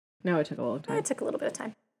No, it took a long time. It took a little bit of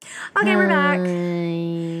time. Okay, we're back.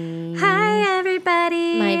 Hi,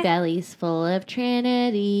 everybody. My belly's full of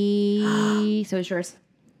Trinity. So is yours.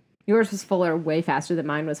 Yours was fuller way faster than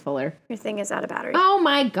mine was fuller. Your thing is out of battery. Oh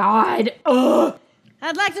my God. Ugh.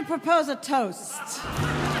 I'd like to propose a toast.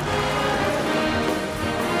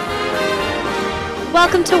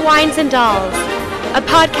 Welcome to Wines and Dolls, a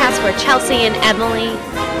podcast where Chelsea and Emily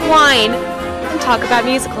wine and talk about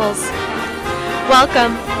musicals.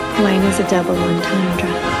 Welcome. Wine is a double entendre.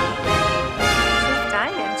 She's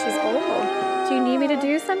dying. She's old. Do you need me to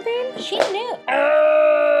do something? She knew.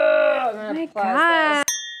 Oh my God.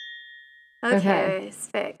 Okay, it's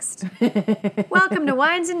fixed. Welcome to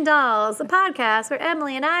Wines and Dolls, a podcast where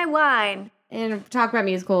Emily and I wine. And talk about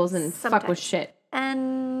musicals and fuck with shit.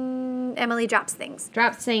 And Emily drops things.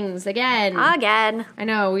 Drops things again. Again. I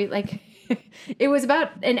know, it was about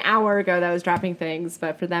an hour ago that I was dropping things,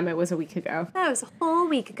 but for them it was a week ago. That was a whole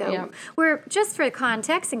week ago. Yeah. We're, just for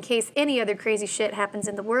context, in case any other crazy shit happens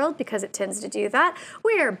in the world, because it tends to do that,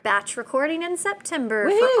 we are batch recording in September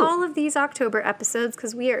for all of these October episodes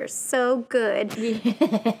because we are so good.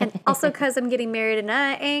 And also because I'm getting married and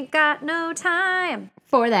I ain't got no time.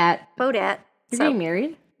 For that. Bodette. You're getting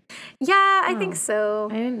married? Yeah, I think so.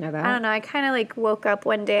 I didn't know that. I don't know. I kind of woke up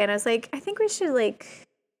one day and I was like, I think we should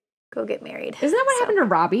go get married. Isn't that what happened to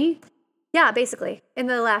Robbie? Yeah, basically. In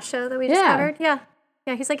the last show that we just covered. Yeah.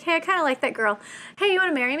 Yeah, he's like, hey, I kind of like that girl. Hey, you want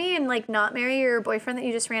to marry me and not marry your boyfriend that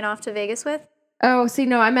you just ran off to Vegas with? Oh, see,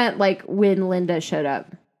 no, I meant when Linda showed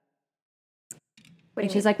up. What do you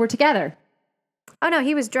she's mean? like, we're together. Oh, no,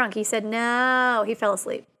 he was drunk. He said no. He fell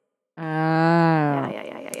asleep. Oh.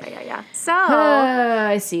 Yeah. So.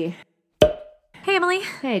 I see. Hey, Emily.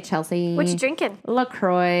 Hey, Chelsea. What you drinking?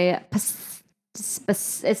 LaCroix.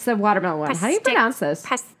 It's the watermelon one. How do you pronounce this?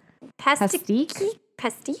 Pastique?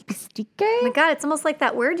 Pastique? Oh my God, it's almost like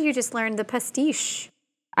that word you just learned, the pastiche.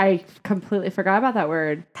 I completely forgot about that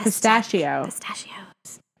word. Pistachio.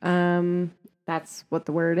 Pistachios. That's what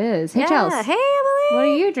the word is. Hey, Yeah. Chelsea. Hey, Emily. What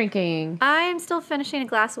are you drinking? I'm still finishing a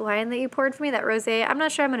glass of wine that you poured for me, that rosé. I'm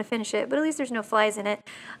not sure I'm going to finish it, but at least there's no flies in it.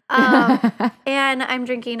 And I'm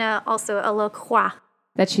drinking also a LaCroix.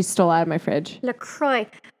 That she stole out of my fridge. LaCroix,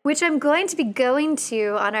 which I'm going to be going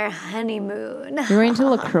to on our honeymoon. You're going to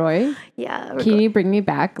LaCroix? Yeah. Can you bring me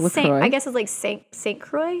back LaCroix? I guess it's like Saint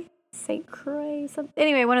Croix? Saint Croix? Something.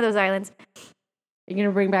 Anyway, one of those islands. You're going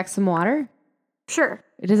to bring back some water? Sure.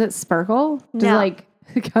 Does it sparkle? Does No. it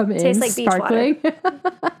come in Tastes like sparkling? beach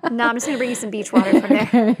water. No, I'm just going to bring you some beach water from there.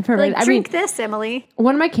 Okay, perfect. Drink this, Emily.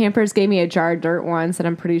 One of my campers gave me a jar of dirt once, and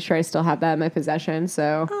I'm pretty sure I still have that in my possession.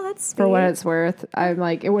 So, Oh, that's sweet. for what it's worth, I'm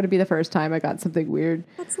like, it wouldn't be the first time I got something weird.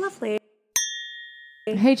 That's lovely.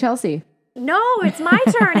 Hey, Chelsea. No, it's my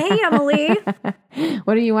turn. Hey, Emily.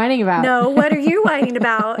 What are you whining about? No, what are you whining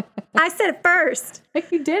about? I said it first.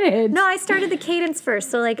 You didn't. No, I started the cadence first.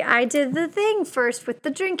 So, I did the thing first with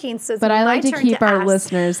the drinking. So, it's But I like my to turn keep our ask.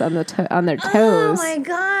 listeners on their Oh, toes. my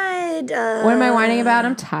God. What am I whining about?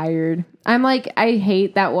 I'm tired. I'm like, I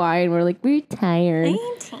hate that wine. We're tired.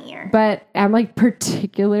 I'm tired. But I'm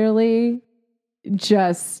particularly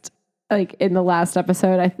just in the last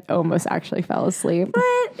episode, I almost actually fell asleep. But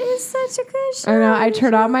it's such a good show. I know. I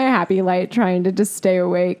turned on my happy light trying to just stay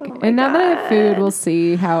awake. And now that I have food, we'll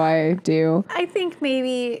see how I do. I think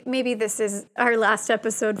maybe this is our last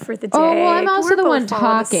episode for the day. Oh, well, I'm also We're the both one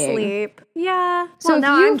falling talking. Asleep. Yeah. So well,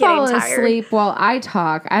 now if you I'm fall getting tired. asleep while I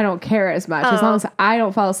talk, I don't care as much. As long as I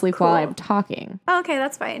don't fall asleep while Cool. I'm talking. Oh, okay,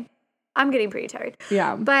 that's fine. I'm getting pretty tired.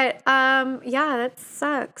 Yeah. But yeah, that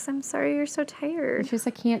sucks. I'm sorry you're so tired. It's just I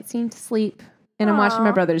can't seem to sleep. And I'm watching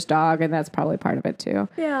my brother's dog, and that's probably part of it, too.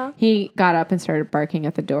 Yeah. He got up and started barking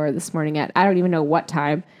at the door this morning at, I don't even know what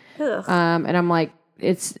time. Ugh. And I'm like,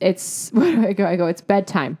 it's, what do I go? I go, it's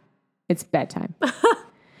bedtime. It's bedtime.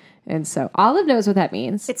 And so Olive knows what that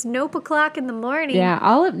means. It's nope o'clock in the morning. Yeah,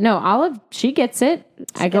 Olive, she gets it.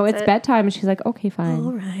 I go, it's bedtime. And she's like, okay, fine.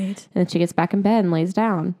 All right. And then she gets back in bed and lays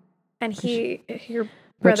down. And your But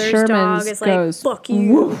brother's Sherman's dog is goes, like, fuck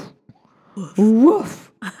you. Woof.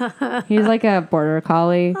 Woof. He's like a border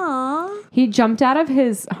collie. Aww. He jumped out of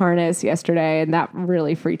his harness yesterday, and that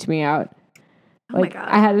really freaked me out. Oh my God.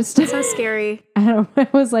 I had to So scary. I don't know.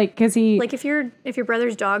 It was because he. If your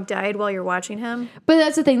brother's dog died while you're watching him. But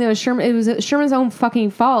that's the thing, though. It was Sherman's own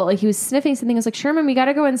fucking fault. He was sniffing something. I was like, Sherman, we got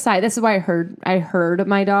to go inside. This is why I heard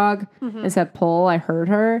my dog. It said pull. I heard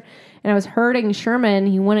her. And I was hurting Sherman.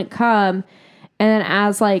 He wouldn't come. And then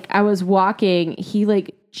as I was walking, he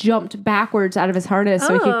jumped backwards out of his harness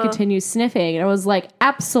so he could continue sniffing. And I was like,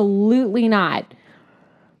 absolutely not.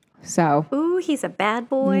 So. Ooh, he's a bad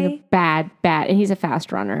boy. He's a bad. And he's a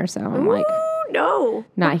fast runner. So I'm like. don't know.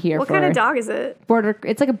 Not here What for. kind of dog is it?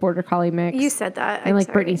 It's like a border collie mix. You said that. And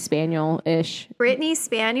like Brittany Spaniel-ish. Brittany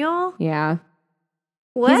Spaniel? Yeah.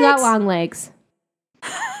 What? He's got long legs.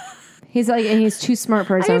 He's too smart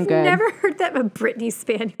for his own good. I've never heard that of a Brittany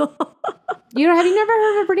Spaniel. Have you never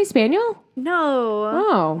heard of a Brittany Spaniel? No.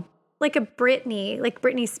 Oh. Like a Britney, like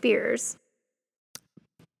Britney Spears.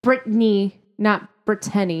 Brittany, not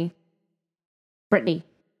Brittany. Brittany.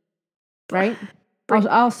 Right?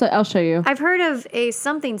 I'll show you. I've heard of a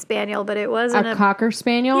something spaniel, but it wasn't a Cocker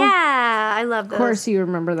Spaniel? Yeah, I love those. Of course you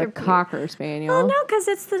remember the Cocker Spaniel. Well, no, because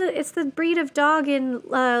it's the breed of dog in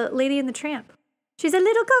Lady and the Tramp. She's a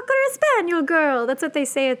little Cocker Spaniel girl. That's what they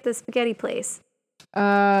say at the spaghetti place.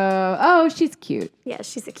 She's cute. Yeah,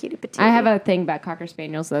 she's a cutie patootie. I have a thing about Cocker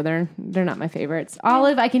Spaniels, though. They're not my favorites.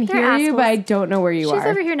 Olive, I can hear you, but I don't know where you are. She's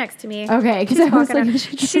over here next to me. Okay, because I was like...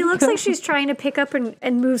 She looks like she's trying to pick up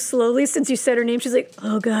and move slowly since you said her name. She's like,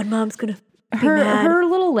 oh, God, Mom's going to be mad. Her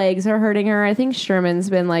little legs are hurting her. I think Sherman's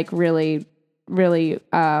been like really, really,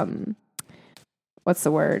 what's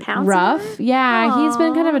the word? Pouncing rough. her? Yeah, Aww. he's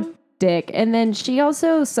been kind of a dick. And then she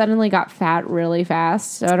also suddenly got fat really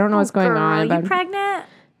fast. So I don't know what's going on. Are you pregnant?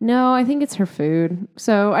 No, I think it's her food.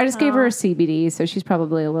 So I just gave her a CBD, so she's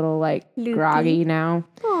probably a little like groggy now.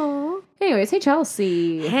 Aww. Anyways, hey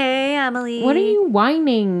Chelsea. Hey Emily. What are you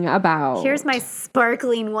whining about? Here's my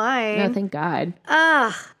sparkling wine. Oh, thank God.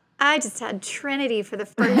 I just had Trinity for the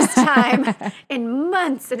first time in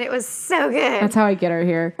months, and it was so good. That's how I get her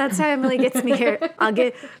here. That's how Emily gets me here.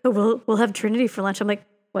 We'll have Trinity for lunch. I'm like,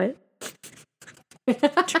 what?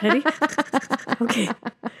 Trinity? Okay.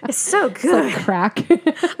 It's so good. It's like crack.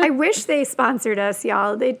 I wish they sponsored us,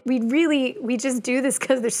 y'all. We just do this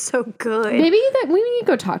because they're so good. Maybe we need to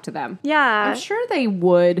go talk to them. Yeah. I'm sure they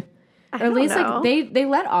would. Or at least know. like they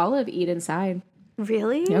let Olive eat inside.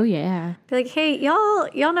 Really? Oh yeah. Be like, hey,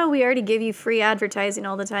 y'all know we already give you free advertising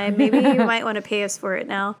all the time. Maybe you might want to pay us for it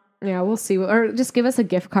now. Yeah, we'll see. Or just give us a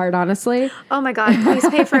gift card, honestly. Oh my God, please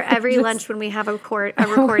pay for every lunch when we have a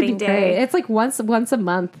recording day. Great. It's like once a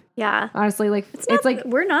month. Yeah. Honestly, like it's like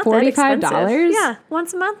we're not $45. that expensive. Yeah,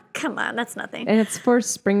 once a month? Come on, that's nothing. And it's for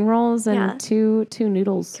spring rolls and two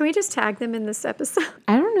noodles. Can we just tag them in this episode?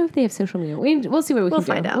 I don't know if they have social media. We'll see what we can do.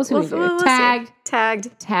 We'll find out. We'll see what we can do. We'll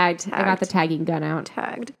Tagged. I got the tagging gun out.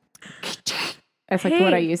 Tagged. That's like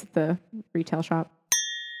what I use at the retail shop.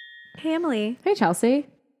 Hey, Emily. Hey, Chelsea.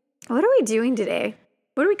 What are we doing today?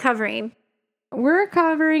 What are we covering? We're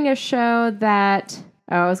covering a show that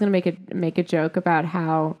I was gonna make a joke about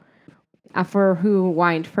how for who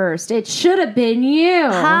whined first. It should have been you.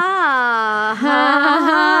 Ha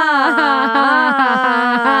ha.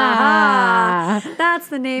 That's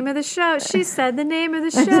the name of the show. She said the name of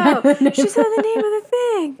the show. She said the name of the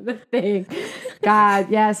thing. The thing. God,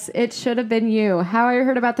 yes, it should have been you. How I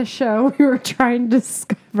heard about the show, we were trying to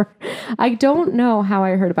discover. I don't know how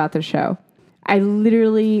I heard about the show.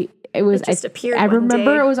 It just appeared I one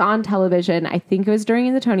remember day. It was on television. I think it was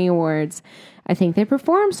during the Tony Awards. I think they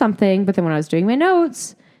performed something, but then when I was doing my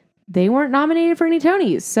notes, they weren't nominated for any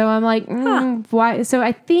Tonys. So I'm like, why? So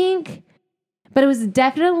I think, but it was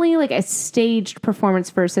definitely like a staged performance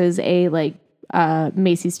versus a like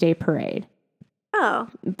Macy's Day Parade. Oh.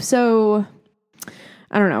 So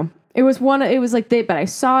I don't know. It was but I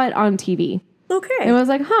saw it on TV. Okay. And I was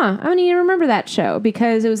like, I'm going to remember that show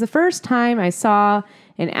because it was the first time I saw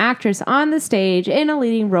an actress on the stage in a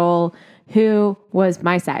leading role who was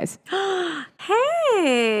my size.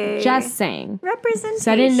 Hey. Just saying. Representation.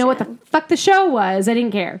 So I didn't know what the fuck the show was. I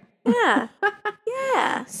didn't care. Yeah.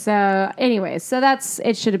 Yeah. So anyways,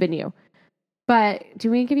 it should have been you. But do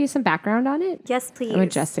we give you some background on it? Yes, please. I'm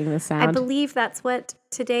adjusting the sound. I believe that's what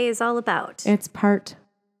today is all about. It's part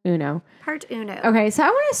uno. Part uno. Okay, so I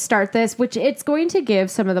want to start this, which it's going to give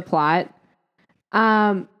some of the plot.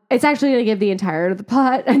 It's actually going to give the entirety of the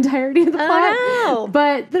plot. Oh, no.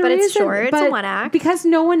 But it's short. It's a one act. Because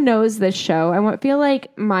no one knows this show, I feel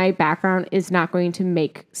like my background is not going to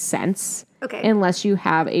make sense. Okay. Unless you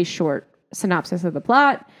have a short synopsis of the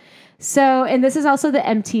plot. So, and this is also the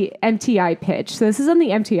MTI pitch. So this is on the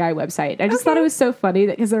MTI website. I just thought it was so funny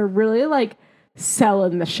because they're really like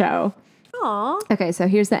selling the show. Aw. Okay, so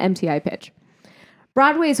here's the MTI pitch.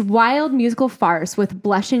 Broadway's wild musical farce with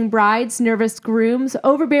blushing brides, nervous grooms,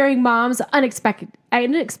 overbearing moms,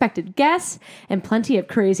 unexpected guests, and plenty of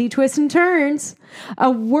crazy twists and turns. A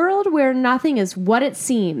world where nothing is what it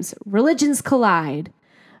seems. Religions collide.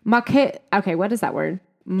 What is that word?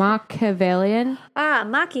 Machiavellian?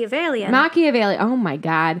 Machiavellian. Oh my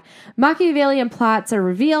God. Machiavellian plots are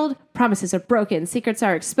revealed, promises are broken, secrets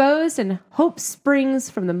are exposed, and hope springs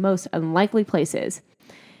from the most unlikely places.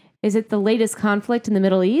 Is it the latest conflict in the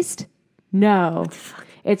Middle East? No.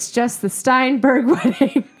 It's just the Steinberg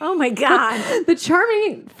wedding. Oh my God. The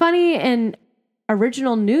charming, funny, and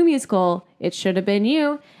original new musical, It Shoulda Been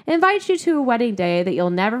You, invites you to a wedding day that you'll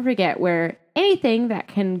never forget where anything that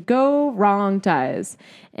can go wrong does,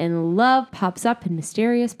 and love pops up in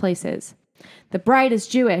mysterious places. The bride is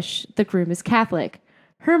Jewish. The groom is Catholic.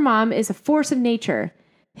 Her mom is a force of nature.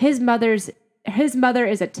 His mother is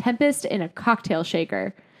a tempest in a cocktail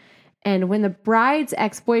shaker. And when the bride's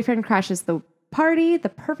ex-boyfriend crashes the party, the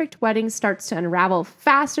perfect wedding starts to unravel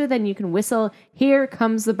faster than you can whistle, "Here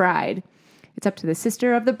comes the bride." It's up to the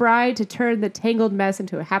sister of the bride to turn the tangled mess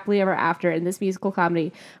into a happily ever after in this musical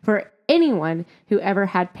comedy for anyone who ever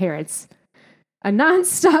had parents. A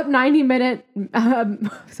non-stop 90-minute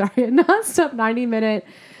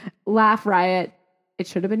laugh riot, It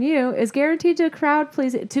Shoulda Been You, is guaranteed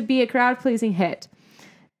to be a crowd-pleasing hit.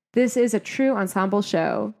 This is a true ensemble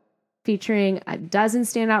show featuring a dozen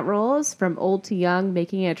standout roles from old to young,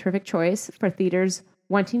 making it a terrific choice for theaters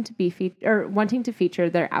wanting to feature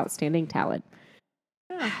their outstanding talent.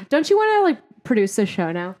 Don't you want to produce a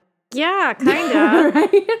show now? Yeah, kind of.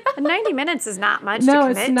 Right? 90 minutes is not much to No,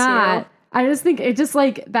 commit it's not. to. I just think it just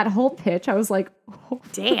that whole pitch. I was like, oh,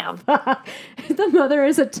 Damn. the mother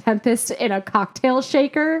is a tempest in a cocktail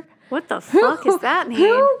shaker. What the fuck is that name?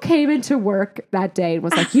 Who came into work that day and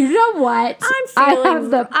was like, you know what?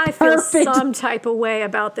 I feel some type of way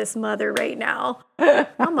about this mother right now. I'm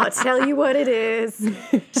going to tell you what it is.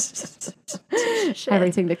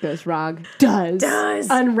 Everything that goes wrong does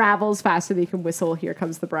unravels faster than you can whistle, "Here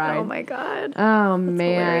comes the bride." Oh my God. Oh, That's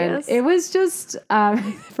man. hilarious. It was just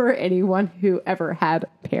for anyone who ever had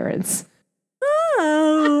parents.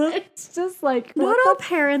 Oh. It's just like, Not all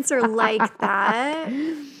parents are like that.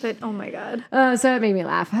 But oh my God. so it made me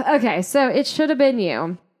laugh. Okay, so It Shoulda Been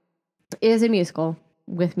You is a musical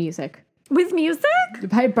with music With music?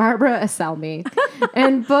 by Barbara Aselmy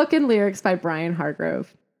and book and lyrics by Brian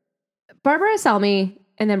Hargrove. Barbara Aselmy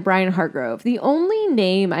and then Brian Hargrove. The only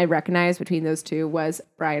name I recognized between those two was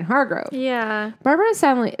Brian Hargrove. Yeah. Barbara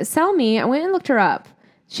Aselmy, I went and looked her up.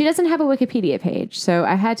 She doesn't have a Wikipedia page, so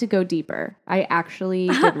I had to go deeper. I actually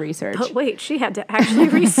did research. But wait, she had to actually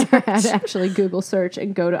research. I had to actually Google search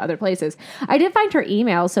and go to other places. I did find her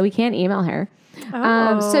email, so we can email her.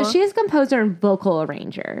 So she is a composer and vocal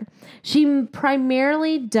arranger. She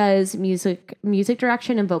primarily does music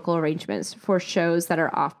direction and vocal arrangements for shows that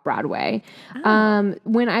are off Broadway.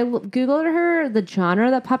 When I Googled her, the genre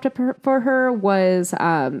that popped up for her was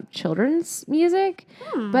children's music,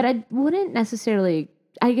 but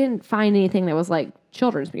I didn't find anything that was like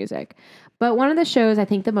children's music. But one of the shows, I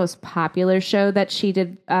think the most popular show that she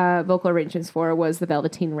did vocal arrangements for was The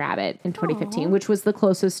Velveteen Rabbit in 2015, which was the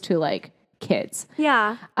closest to like kids.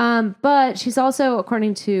 Yeah. But she's also,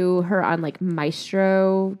 according to her on like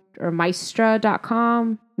Maestro or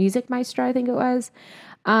Maestra.com, Music Maestra, I think it was.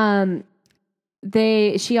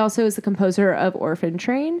 She also is the composer of Orphan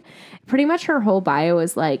Train. Pretty much her whole bio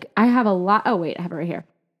is like, I have it right here.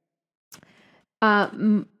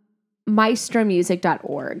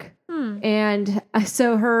 maestramusic.org. And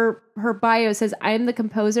so her bio says, "I am the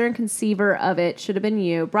composer and conceiver of It Shoulda Been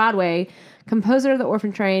You, Broadway, composer of the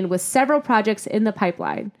Orphan Train with several projects in the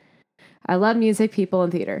pipeline. I love music, people,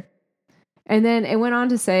 and theater." And then it went on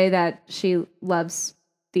to say that she loves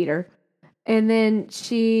theater. And then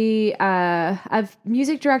I've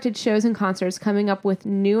music directed shows and concerts. Coming up with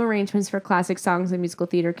new arrangements for classic songs and musical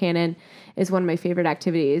theater canon is one of my favorite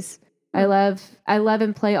activities. I love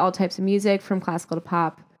and play all types of music from classical to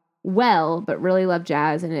pop but really love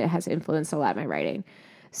jazz, and it has influenced a lot of my writing.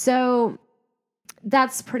 So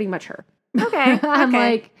that's pretty much her. Okay. I'm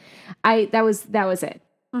like, that was it.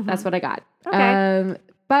 Mm-hmm. That's what I got. Okay.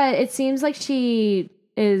 But it seems like she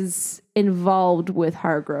is involved with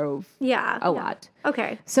Hargrove a lot.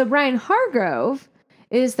 Okay. So Brian Hargrove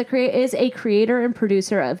is a creator and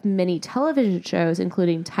producer of many television shows,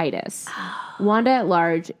 including Titus, Wanda at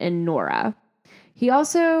Large, and Nora. He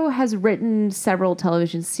also has written several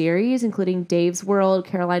television series, including Dave's World,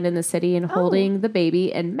 Caroline in the City, and Holding the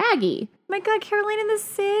Baby, and Maggie. My God, Caroline in the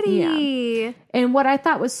City. Yeah. And what I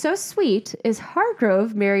thought was so sweet is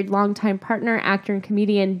Hargrove married longtime partner, actor, and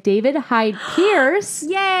comedian David Hyde Pierce.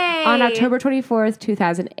 Yay! On October 24th,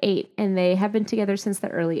 2008. And they have been together since the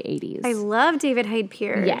early 80s. I love David Hyde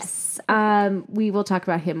Pierce. Yes. We will talk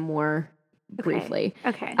about him more briefly.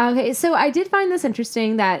 Okay. So I did find this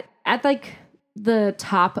interesting that at like the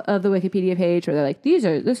top of the Wikipedia page where they're like,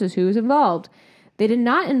 this is who's involved. They did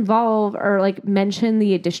not involve or like mention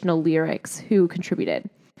the additional lyrics who contributed.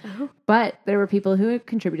 Oh. But there were people who had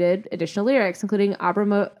contributed additional lyrics, including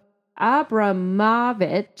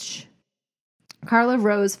Abramovich, Carla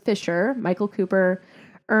Rose Fisher, Michael Cooper,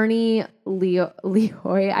 Ernie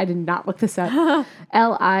Lehoy, I did not look this up,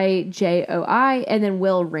 Lijoi, and then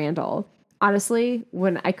Will Randall. Honestly,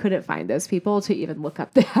 when I couldn't find those people to even look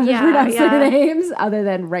up how to pronounce their names other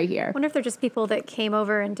than right here. I wonder if they're just people that came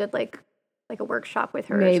over and did like a workshop with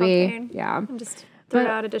her Maybe, or something. yeah. And just threw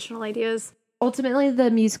out additional ideas. Ultimately, the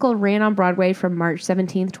musical ran on Broadway from March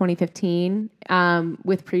 17th, 2015,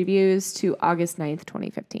 with previews to August 9th,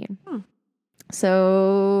 2015.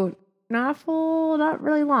 So not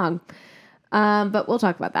really long. But we'll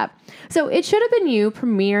talk about that. So It Should Have Been You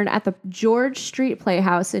premiered at the George Street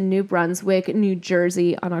Playhouse in New Brunswick, New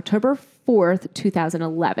Jersey on October 4th,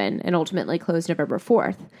 2011, and ultimately closed November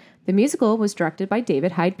 4th. The musical was directed by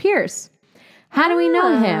David Hyde Pierce. How do we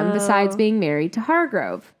know him besides being married to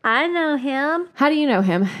Hargrove? I know him. How do you know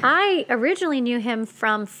him? I originally knew him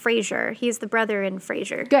from Frasier. He's the brother in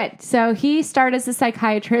Frasier. Good. So he starred as the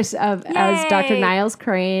psychiatrist as Dr. Niles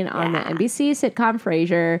Crane on the NBC sitcom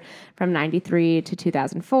Frasier from 93 to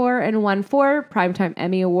 2004 and won 4 Primetime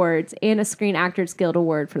Emmy Awards and a Screen Actors Guild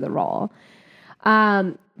Award for the role.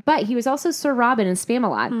 But he was also Sir Robin in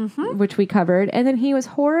Spamalot, which we covered. And then he was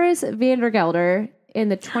Horace Vandergelder in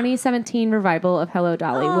the 2017 revival of Hello,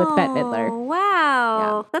 Dolly with Bette Midler. Oh,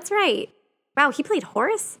 wow. That's right. Wow, he played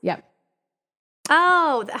Horace? Yep.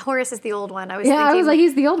 Oh, Horace is the old one. I was like,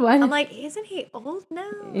 he's the old one. I'm like, isn't he old now?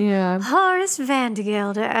 Yeah. Horace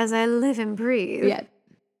Vandergelder, as I live and breathe. Yeah.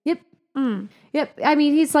 Yep. Yep. I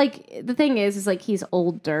mean, he's like, the thing is like, he's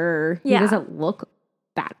older. He doesn't look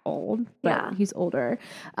that old, but he's older.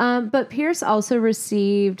 But Pierce also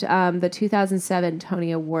received the 2007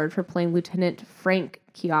 Tony Award for playing Lieutenant Frank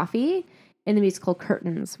Chiaffi in the musical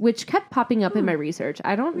Curtains, which kept popping up in my research.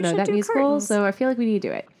 I don't know that musical, Curtains. So I feel like we need to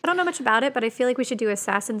do it. I don't know much about it, but I feel like we should do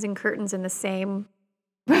Assassins and Curtains in the same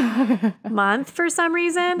month for some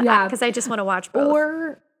reason. Yeah. Because I just want to watch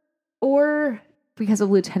both. Or because of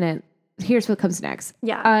Lieutenant. Here's what comes next.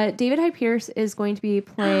 Yeah. David Hyde Pierce is going to be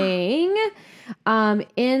playing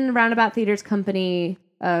in Roundabout Theater's company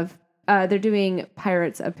of, they're doing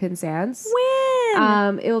Pirates of Penzance.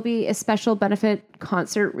 When? It will be a special benefit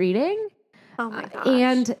concert reading. Oh my gosh.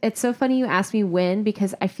 And it's so funny you asked me when,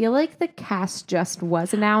 because I feel like the cast just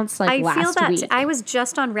was announced last week. I feel that I was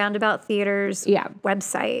just on Roundabout Theater's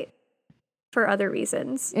website for other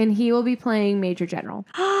reasons. And he will be playing Major General.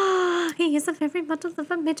 He is a very much of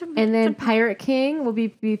a major. And then Pirate King will be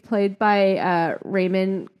played by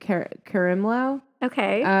Raymond Karimlo.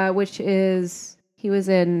 Okay. Which is, he was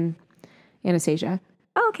in Anastasia.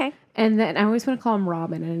 Oh, okay. And then I always want to call him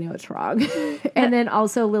Robin, and I know it's wrong. And then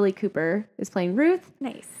also Lily Cooper is playing Ruth.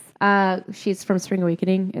 Nice. She's from Spring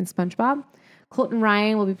Awakening and SpongeBob. Colton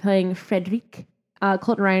Ryan will be playing Frederick.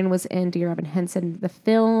 Colton Ryan was in Dear Evan Hansen, the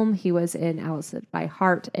film. He was in Alice by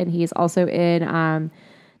Heart, and he's also in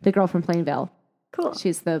The Girl from Plainville. Cool.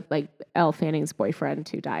 She's the Elle Fanning's boyfriend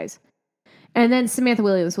who dies. And then Samantha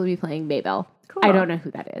Williams will be playing Maybelle. Cool. I don't know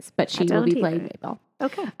who that is, but she will be playing Maybelle.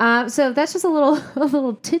 Okay. So that's just a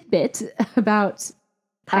little tidbit about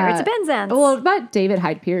Pirates of Penzance. Well, about David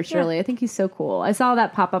Hyde Pierce, really. I think he's so cool. I saw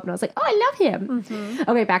that pop up and I was like, oh, I love him. Mm-hmm.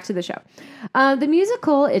 Okay, back to the show. The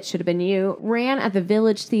musical, It Should Have Been You, ran at the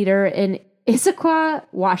Village Theater in Issaquah,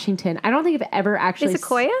 Washington. I don't think I've ever actually...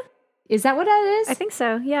 Issaquah? Is that what that is? I think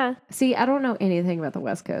so, yeah. See, I don't know anything about the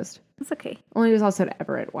West Coast. That's okay. Only was also at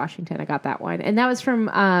Everett, Washington. I got that one. And that was from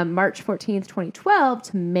March 14th, 2012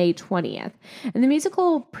 to May 20th. And the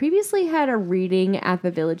musical previously had a reading at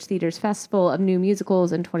the Village Theater's Festival of New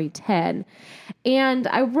Musicals in 2010. And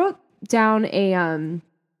I wrote down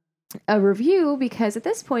a review because at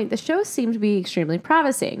this point, the show seemed to be extremely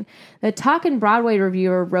promising. The Talkin' Broadway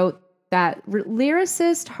reviewer wrote that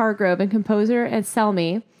lyricist Hargrove and composer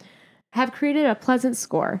Anselmi have created a pleasant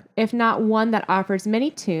score, if not one that offers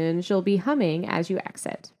many tunes you'll be humming as you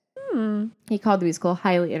exit. He called the musical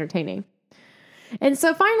highly entertaining. And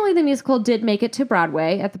so finally the musical did make it to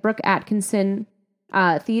Broadway at the Brooke Atkinson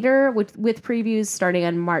Theater with previews starting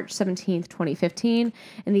on March 17th, 2015,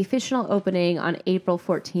 and the official opening on April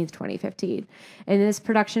 14th, 2015. And this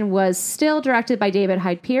production was still directed by David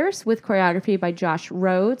Hyde Pierce with choreography by Josh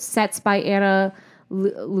Rhodes, sets by Anna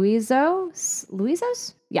Luizos?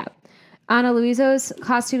 Yeah. Anna Luizos,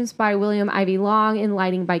 costumes by William Ivy Long, and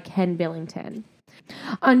lighting by Ken Billington.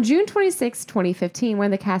 On June 26, 2015, one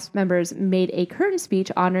of the cast members made a curtain speech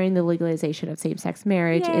honoring the legalization of same-sex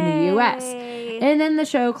marriage in the U.S. And then the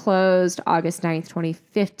show closed August 9th,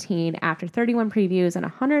 2015, after 31 previews and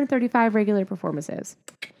 135 regular performances.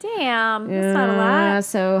 Damn, that's not a lot.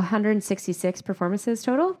 So 166 performances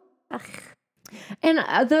total. Ugh. And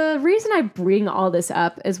the reason I bring all this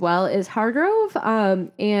up as well is Hargrove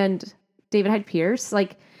and David Hyde Pierce,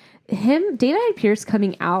 like David Hyde Pierce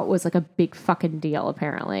coming out was like a big fucking deal,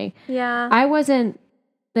 apparently. Yeah. I was reading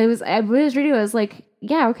it, I was like,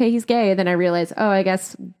 yeah, okay, he's gay. And then I realized, oh, I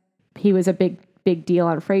guess he was a big deal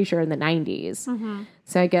on Frasier in the 90s. Mm-hmm.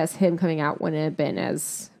 So I guess him coming out wouldn't have been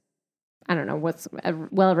as, I don't know, what's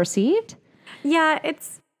well received. Yeah,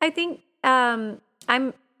 I think,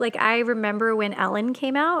 I remember when Ellen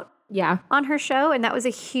came out. Yeah. On her show, and that was a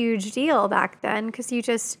huge deal back then because you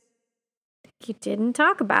didn't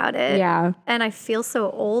talk about it. Yeah. And I feel so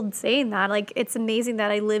old saying that. Like, it's amazing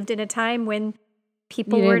that I lived in a time when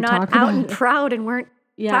people were not out and proud and weren't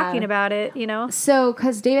talking about it, you know? So,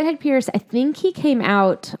 because David Hyde Pierce, I think he came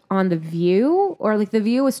out on The View, or like The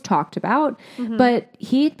View was talked about, but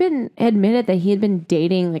he'd been admitted that he had been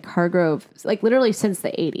dating like Hargrove, like literally since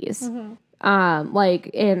the 80s.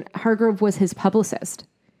 And Hargrove was his publicist.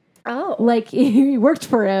 Oh. Like, he worked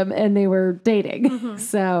for him and they were dating.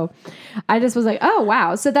 So I just was like, oh,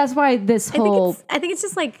 wow. So that's why this whole... I think it's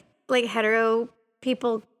just like hetero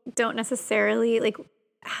people don't necessarily, like,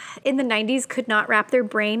 in the 90s could not wrap their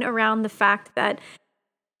brain around the fact that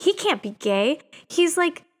he can't be gay. He's,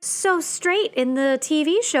 like, so straight in the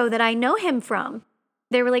TV show that I know him from.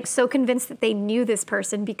 They were, like, so convinced that they knew this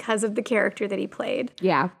person because of the character that he played.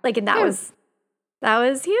 Yeah. Like, and that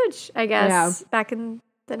was huge, I guess, back in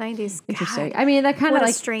the 90s. Interesting. God, I mean, that kind of what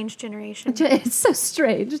like... a strange generation. It's so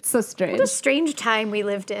strange. It's so strange. What a strange time we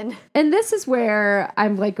lived in. And this is where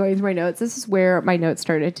I'm like going through my notes. This is where my notes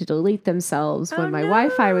started to delete themselves when my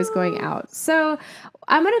Wi-Fi was going out. So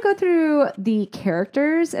I'm going to go through the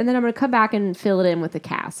characters and then I'm going to come back and fill it in with the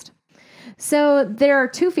cast. So there are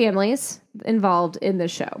two families involved in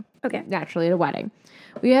this show. Okay. Naturally at a wedding.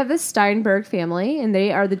 We have the Steinberg family and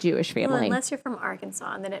they are the Jewish family. Well, unless you're from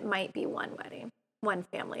Arkansas, then it might be one wedding. One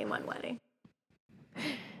family, one wedding.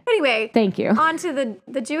 Anyway. Thank you. On to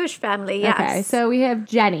the Jewish family, yes. Okay, so we have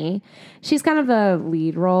Jenny. She's kind of the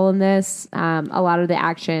lead role in this. A lot of the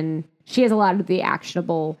action. She has a lot of the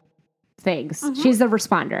actionable things. She's the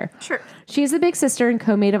responder. Sure. She's the big sister and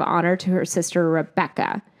co-maid of honor to her sister,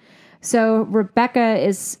 Rebecca. So Rebecca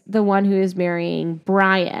is the one who is marrying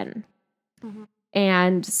Brian.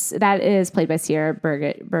 And that is played by Sierra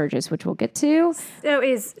Burgess, which we'll get to. So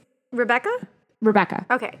is Rebecca? Rebecca.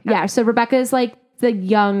 Okay. Yeah, so Rebecca is like the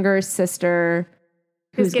younger sister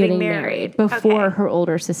who's getting married before her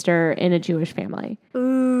older sister in a Jewish family.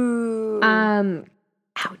 Ooh.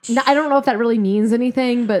 Ouch. No, I don't know if that really means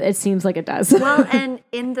anything, but it seems like it does. Well, and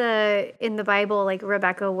in the Bible, like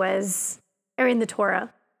Rebecca was, or in the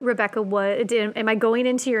Torah, Rebecca was. Am I going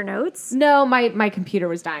into your notes? No, my computer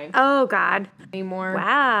was dying. Oh God. Anymore.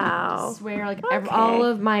 Wow. I swear, like all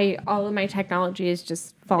of my technology is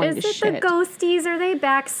just falling to shit. Is it the ghosties? Are they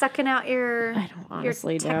back sucking out your? I don't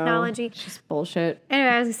honestly know. Technology. It's just bullshit. Anyway,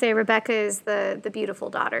 I was gonna say Rebecca is the beautiful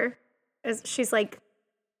daughter. She's like,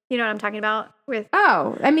 you know what I'm talking about with.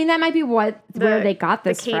 Oh, I mean that might be where they got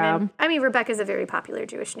this from. I mean, Rebecca is a very popular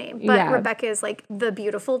Jewish name, but Rebecca is like the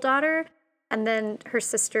beautiful daughter. And then her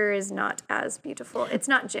sister is not as beautiful. It's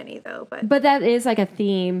not Jenny, though. But that is like a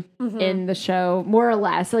theme in the show, more or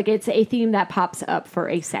less. Like it's a theme that pops up for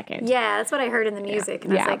a second. Yeah, that's what I heard in the music.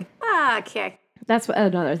 And I was like, okay. That's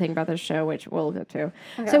another thing about this show, which we'll get to.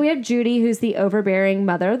 Okay. So we have Judy, who's the overbearing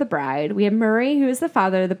mother of the bride. We have Murray, who is the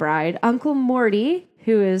father of the bride. Uncle Morty,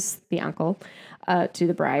 who is the uncle to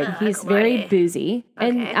the bride. He's very boozy.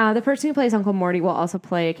 Okay. And the person who plays Uncle Morty will also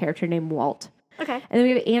play a character named Walt. Okay. And then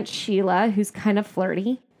we have Aunt Sheila, who's kind of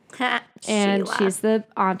flirty. And she's the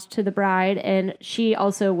aunt to the bride. And she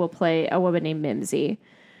also will play a woman named Mimsy.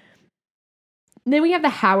 And then we have the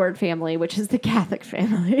Howard family, which is the Catholic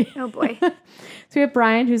family. Oh, boy. So we have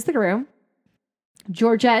Brian, who's the groom.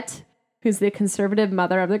 Georgette, who's the conservative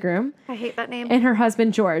mother of the groom. I hate that name. And her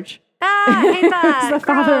husband, George. I hate that. Who's the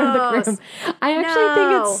father of the groom. I actually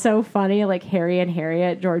think it's so funny, like Harry and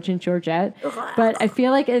Harriet, George and Georgette. Ugh. But I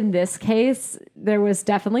feel like in this case, there was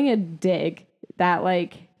definitely a dig that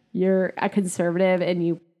like you're a conservative and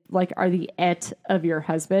you like are the et of your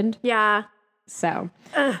husband. Yeah. So,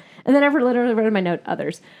 and then I've literally wrote in my note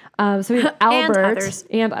others. So we have Albert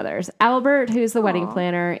and others. Albert, who's the wedding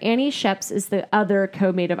planner. Annie Sheps is the other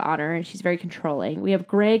co-maid of honor, and she's very controlling. We have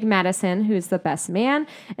Greg Madison, who's the best man,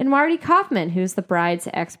 and Marty Kaufman, who's the bride's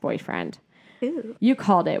ex-boyfriend. Ooh. You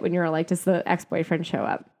called it when you were like, does the ex-boyfriend show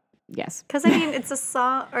up? Yes. Because, I mean, it's a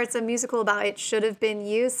song, or it's a musical about It Should Have Been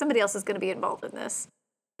You. Somebody else is going to be involved in this.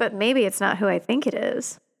 But maybe it's not who I think it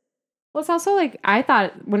is. Well, it's also like, I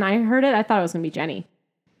thought, when I heard it, I thought it was going to be Jenny.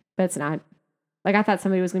 But it's not. Like, I thought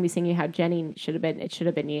somebody was going to be singing how Jenny should have been, It Should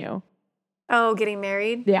Have Been You. Oh, getting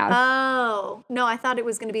married? Yeah. Oh. No, I thought it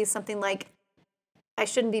was going to be something like I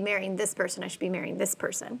shouldn't be marrying this person. I should be marrying this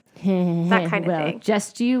person. That kind of thing.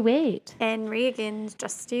 Just you wait. And Reagan's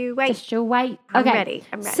Just You Wait. Just you wait. I'm Okay. ready.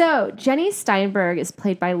 I'm ready. So Jenny Steinberg is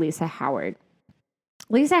played by Lisa Howard.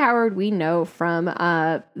 Lisa Howard, we know from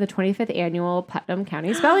the 25th annual Putnam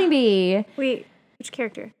County Spelling Bee. Wait, which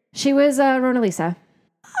character? She was Rona Lisa.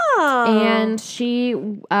 Oh. And she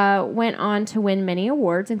went on to win many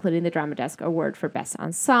awards, including the Drama Desk Award for Best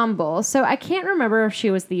Ensemble. So I can't remember if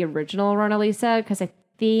she was the original Rona Lisa, because I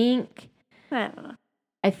don't know.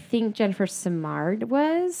 think Jennifer Simard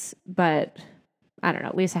was, but I don't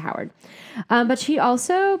know, Lisa Howard. But she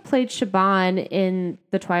also played Shaban in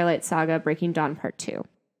the Twilight Saga Breaking Dawn Part 2.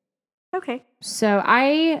 Okay. So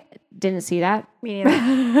I didn't see that. Me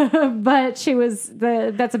neither. But she was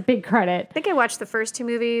that's a big credit. I think I watched the first 2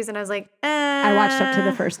 movies and I was like, I watched up to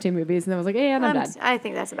the first 2 movies and I was like, and I'm done. I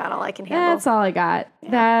think that's about all I can handle. That's all I got.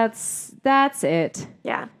 Yeah. That's it.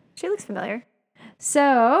 Yeah. She looks familiar.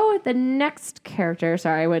 So the next character,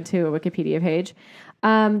 sorry, I went to a Wikipedia page.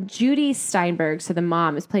 Judy Steinberg, so the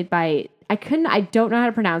mom, is played by, I don't know how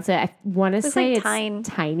to pronounce it. I want to say it's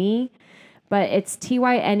Tiny, but it's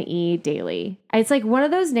Tyne Daly. It's like one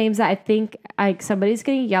of those names that I think like somebody's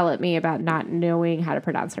going to yell at me about not knowing how to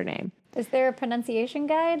pronounce her name. Is there a pronunciation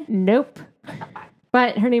guide? Nope.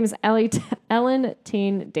 But her name is Ellen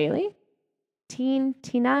Teen Daly?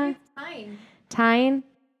 Tina? Tyne?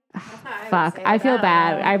 Fuck. I feel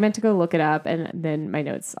bad. I meant to go look it up and then my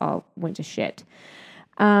notes all went to shit.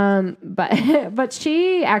 But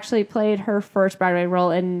she actually played her first Broadway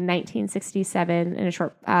role in 1967 in a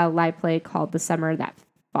short live play called The Summer That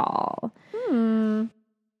Fall. And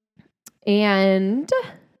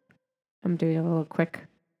I'm doing a little quick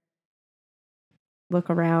look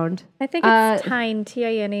around. I think it's Tyne,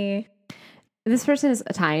 T-I-N-E. This person is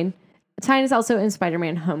Tyne. Tyne is also in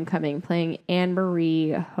Spider-Man Homecoming playing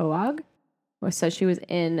Anne-Marie Hoag. So she was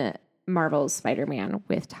in Marvel's Spider-Man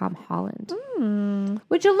with Tom Holland.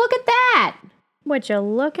 Would you look at that? Would you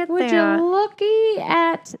look at Would you looky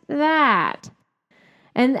at that?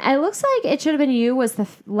 And it looks like It Should Have Been You was the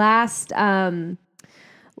last show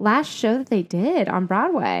that they did on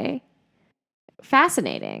Broadway.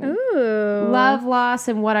 Fascinating. Ooh. Love, Loss,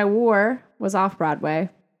 and What I Wore was off Broadway.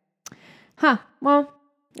 Huh. Well,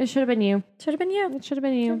 it should have been you. Should have been you. It should have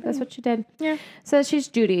been you. That's what you did. Yeah. So she's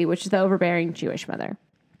Judy, which is the overbearing Jewish mother.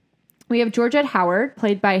 We have Georgette Howard,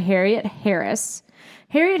 played by Harriet Harris.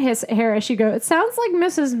 Harriet Harris, she goes, it sounds like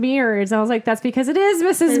Mrs. Mears. And I was like, that's because it is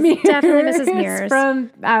Mrs. Mears. Definitely Mrs. Mears. From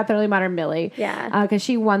Thoroughly Modern Millie. Yeah. Because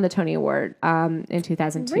she won the Tony Award in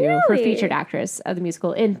 2002 for featured actress of the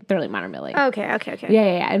musical in Thoroughly Modern Millie. Okay.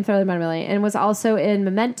 Yeah, in Thoroughly Modern Millie. And was also in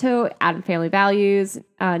Memento, Adam Family Values,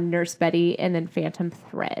 Nurse Betty, and then Phantom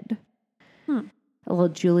Thread. A little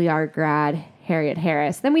Juilliard grad, Harriet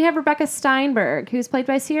Harris. Then we have Rebecca Steinberg, who's played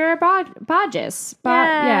by Sierra Bodges.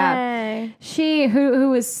 Yeah. She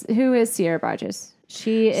who is Sierra Bodges?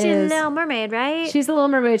 She's a Little Mermaid, right? She's the Little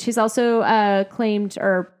Mermaid. She's also claimed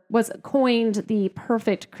or was coined the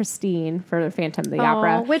perfect Christine for Phantom of the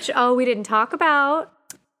Opera. Which we didn't talk about.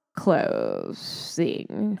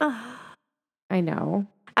 Closing. I know.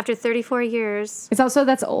 After 34 years. It's also,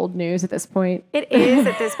 that's old news at this point. It is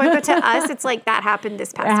at this point, but to us, it's like that happened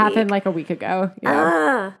this past week. It happened like a week ago.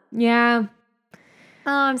 Yeah. Yeah. Oh,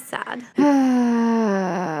 I'm sad.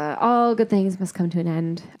 All good things must come to an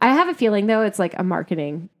end. I have a feeling, though, it's like a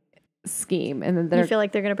marketing scheme. And then you feel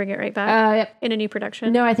like they're going to bring it right back yep. in a new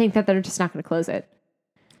production? No, I think that they're just not going to close it.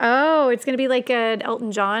 Oh, it's going to be like an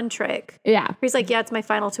Elton John trick. Yeah. He's like, yeah, it's my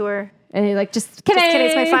final tour. And he's like, just kidding.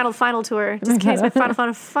 It's my final tour. Just kidding, it's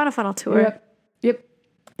my final tour. Yep.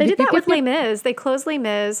 They did that with Les Mis. They closed Les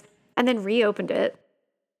Mis and then reopened it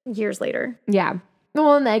years later. Yeah.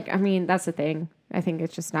 Well, and like, I mean, that's the thing. I think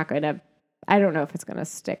it's just not going to, I don't know if it's going to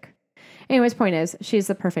stick. Anyways, point is, she's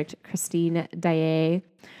the perfect Christine Daae.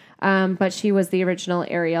 But she was the original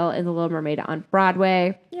Ariel in The Little Mermaid on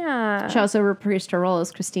Broadway. Yeah. She also reprised her role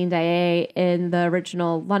as Christine Daae in the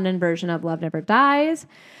original London version of Love Never Dies,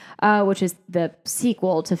 which is the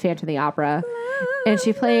sequel to Phantom of the Opera. And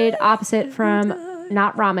she played opposite from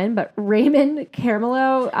not Ramen, but Raymond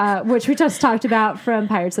Caramello, which we just talked about from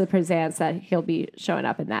Pirates of the Penzance, that he'll be showing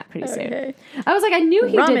up in that pretty soon. I was like, I knew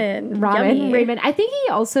he did Ramen. Raymond. I think he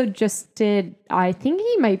also just did, I think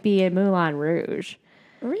he might be in Moulin Rouge.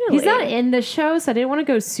 Really? He's not in the show, so I didn't want to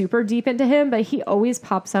go super deep into him, but he always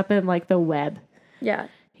pops up in like the web. Yeah.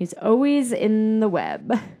 He's always in the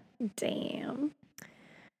web. Damn.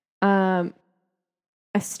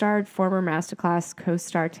 A starred former Masterclass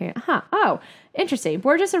co-star. Oh, interesting.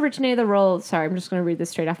 Borges originated the role. Sorry, I'm just going to read this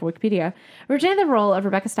straight off of Wikipedia. Originated the role of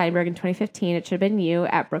Rebecca Steinberg in 2015. It Should Have Been You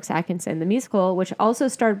at Brooks Atkinson, the musical, which also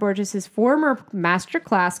starred Borges' former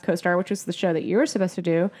Masterclass co-star, which was the show that you were supposed to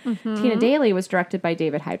do. Tina Daly was directed by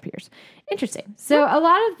David Hyde Pierce. Interesting. So a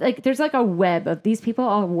lot of there's a web of these people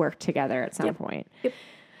all work together at some point. Yep.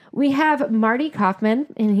 We have Marty Kaufman,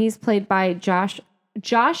 and he's played by Josh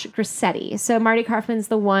Grassetti. So Marty Kaufman's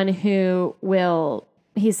the one who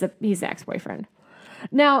he's the ex-boyfriend.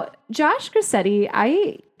 Now, Josh Grassetti,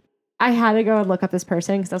 I had to go and look up this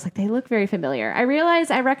person because I was like, they look very familiar. I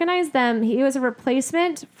recognized them. He was a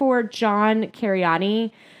replacement for John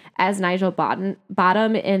Cariani as Nigel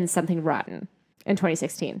Bottom in Something Rotten in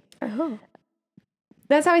 2016. Oh.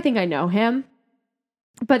 That's how I think I know him.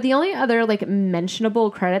 But the only other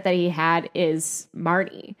mentionable credit that he had is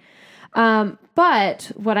Marty.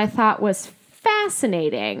 But what I thought was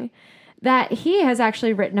fascinating, that he has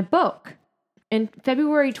actually written a book in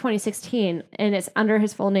February 2016, and it's under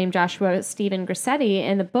his full name, Joshua Stephen Grassetti,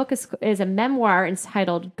 and the book is a memoir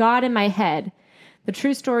entitled God in My Head, the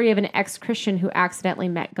true story of an ex-Christian who accidentally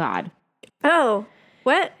met God. Oh,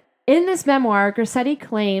 what? In this memoir, Grassetti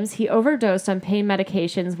claims he overdosed on pain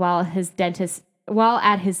medications while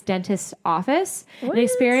at his dentist's office and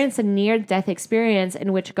experienced a near-death experience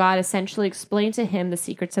in which God essentially explained to him the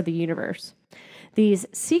secrets of the universe. These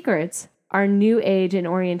secrets are New Age in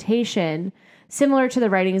orientation, similar to the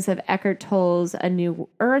writings of Eckhart Tolle's A New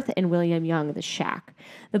Earth and William Young, The Shack.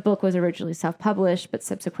 The book was originally self-published, but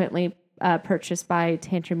subsequently purchased by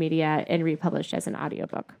Tantra Media and republished as an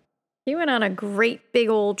audiobook. You went on a great big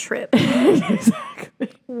old trip. Exactly.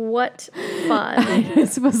 What fun. I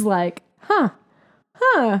just was like,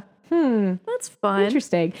 That's fun.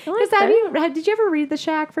 Interesting. I like that. Did you ever read The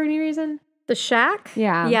Shack for any reason? The Shack?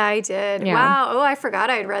 Yeah. Yeah, I did. Yeah. Wow. Oh, I forgot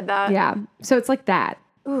I'd read that. Yeah. So it's like that.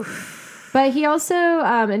 Oof. But he also,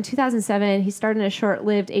 in 2007, he starred in a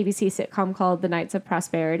short-lived ABC sitcom called The Knights of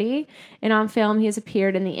Prosperity. And on film, he has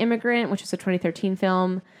appeared in The Immigrant, which is a 2013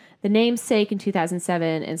 film, The Namesake in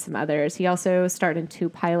 2007, and some others. He also starred in 2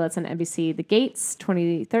 pilots on NBC, The Gates,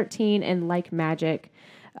 2013, and Like Magic,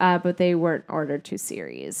 but they weren't ordered to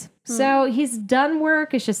series. So he's done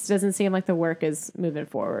work. It just doesn't seem like the work is moving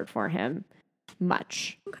forward for him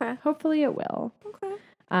much. Okay. Hopefully it will. Okay.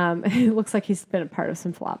 It looks like he's been a part of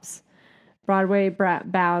some flops. Broadway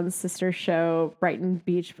Bound's sister show, Brighton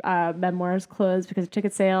Beach Memoirs, closed because of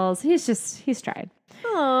ticket sales. He's tried.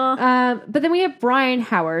 Aww. But then we have Brian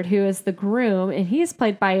Howard, who is the groom, and he's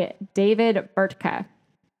played by David Burtka.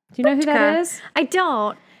 Do you know who that is? I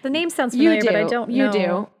don't. The name sounds familiar, but I don't know. You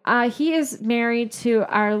do. He is married to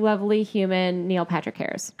our lovely human Neil Patrick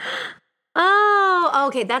Harris. Oh,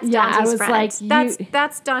 okay. That's Dante's friend.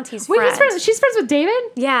 That's Dante's friend. Wait, she's friends with David?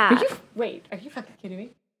 Yeah. Are you fucking kidding me?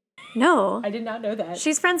 No. I did not know that.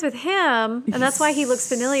 She's friends with him, and that's why he looks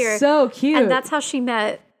familiar. So cute. And that's how she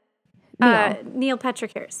met Neil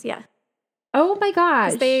Patrick Harris. Yeah. Oh my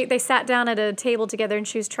gosh. They sat down at a table together, and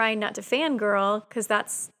she was trying not to fangirl because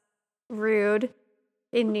that's rude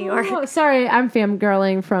in New York. Oh, sorry, I'm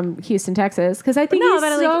fangirling from Houston, Texas, because I think he's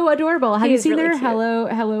so adorable. Have you seen really their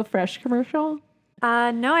Hello Fresh commercial?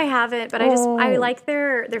 No, I haven't, but I like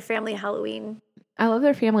their family Halloween. I love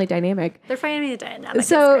their family dynamic. Their family dynamic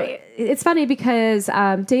so is great. It's funny because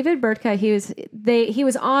David Burtka, he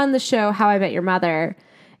was on the show How I Met Your Mother,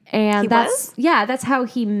 and that's how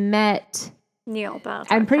he met Neil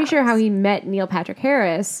Patrick. I'm pretty sure how he met Neil Patrick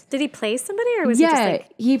Harris. Did he play somebody, or was he just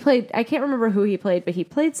like he played? I can't remember who he played, but he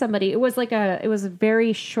played somebody. It was a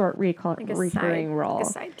very short recurring role, like a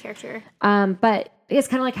side character. But it's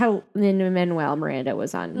kind of like how Lin-Manuel Miranda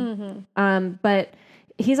was on. Mm-hmm. But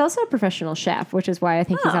he's also a professional chef, which is why I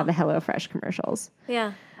think he's on the HelloFresh commercials.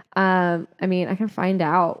 Yeah. I mean, I can find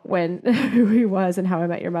out who he was and How I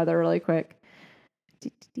Met Your Mother really quick.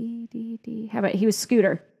 How about he was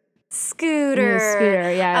Scooter?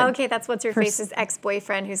 Scooter, yeah. Okay, that's what's her face's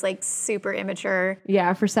ex-boyfriend who's like super immature.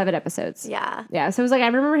 Yeah, for 7 episodes. Yeah. Yeah, so it was like I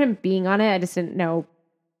remember him being on it. I just didn't know.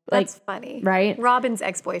 That's funny, right? Robin's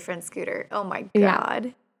ex-boyfriend, Scooter. Oh my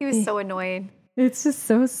god, he was so annoying. It's just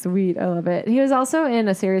so sweet. I love it. He was also in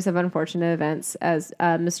a series of unfortunate events as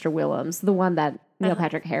Mr. Willems, the one that Neil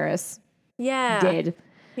Patrick Harris did.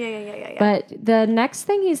 Yeah. But the next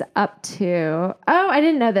thing he's up to, I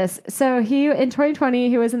didn't know this. So he, in 2020,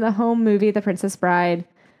 he was in the home movie, The Princess Bride,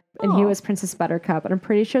 and he was Princess Buttercup. And I'm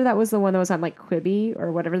pretty sure that was the one that was on like Quibi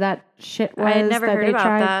or whatever that shit was. I had never heard about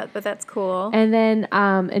tried. that, but that's cool. And then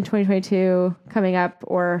in 2022, coming up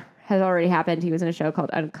or has already happened, he was in a show called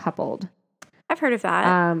Uncoupled. I've heard of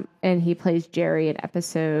that. And he plays Jerry in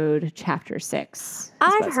episode chapter 6.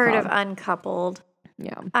 I've heard of Uncoupled.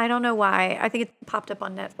 Yeah. I don't know why. I think it popped up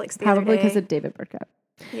on Netflix the Probably other day. because of David Burkett.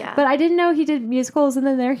 Yeah. But I didn't know he did musicals, and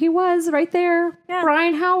then there he was right there. Yeah.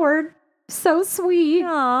 Brian Howard. So sweet.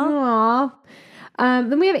 Aw.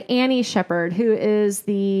 Then we have Annie Shepherd, who is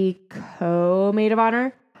the co-maid of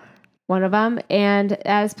honor, one of them, and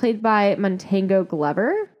as played by Montango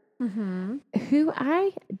Glover, who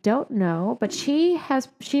I don't know, but she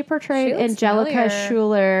portrayed She looks Angelica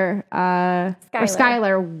familiar.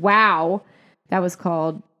 Schuyler. Wow, that was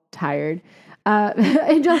called Tired.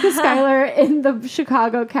 Angelica Schuyler in the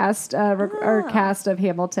Chicago cast or cast of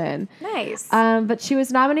Hamilton. Nice. But she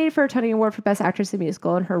was nominated for a Tony Award for Best Actress in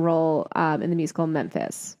Musical in her role in the musical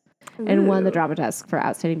Memphis, and won the Drama Desk for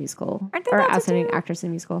Outstanding Musical or Outstanding Actress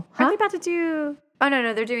in Musical. Aren't they about to do? Oh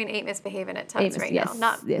no, they're doing Ain't Misbehavin' at Tufts right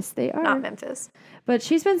now. Yes, they are. Not Memphis. But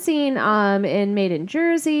she's been seen in Made in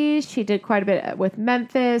Jersey. She did quite a bit with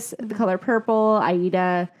Memphis, The Color Purple,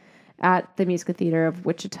 Aida at the Musical Theater of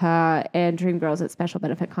Wichita, and Dreamgirls at Special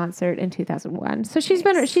Benefit Concert in 2001. So she's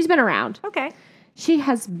been around. Okay. She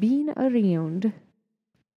has been around.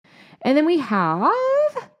 And then we have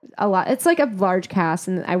a lot. It's like a large cast,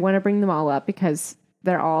 and I want to bring them all up because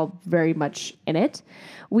they're all very much in it.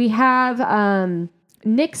 We have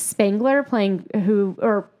Nick Spangler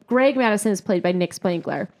Greg Madison is played by Nick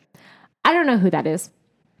Spangler. I don't know who that is.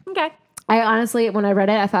 Okay. I honestly, when I read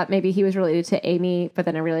it, I thought maybe he was related to Amy, but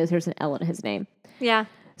then I realized there's an L in his name. Yeah.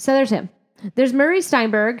 So there's him. There's Murray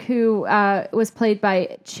Steinberg, who was played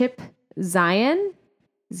by Chip Zien.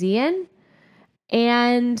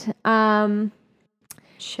 And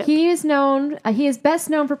he is best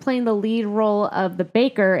known for playing the lead role of the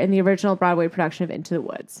baker in the original Broadway production of Into the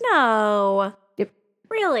Woods. No. Yep.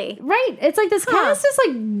 Really? Right. It's like this cast is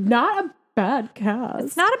like not a bad cast.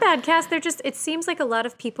 It's not a bad cast. It seems like a lot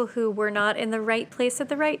of people who were not in the right place at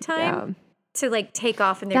the right time to like take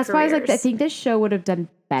off in their careers. That's why I was like, I think this show would have done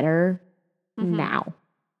better now.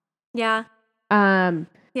 Yeah. Yeah.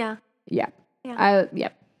 Yep.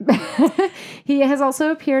 He has also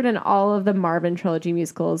appeared in all of the Marvin Trilogy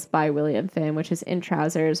musicals by William Finn, which is In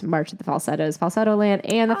Trousers, March of the Falsettos, Falsetto Land,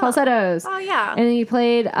 and The Falsettos. Oh, yeah. And he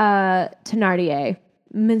played Thénardier,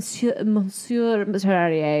 Monsieur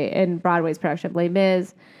Thénardier in Broadway's production of Les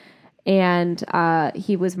Mis. And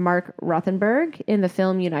he was Mark Rothenberg in the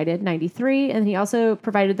film United 93. And he also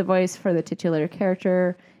provided the voice for the titular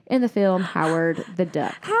character in the film Howard the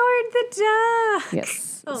Duck. Howard the Duck. Yes.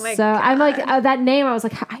 Oh my so God. I'm like, that name, I was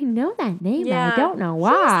like, I know that name, but I don't know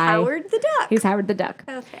why. He's Howard the Duck. He's Howard the Duck.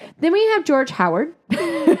 Okay. Then we have George Howard. Not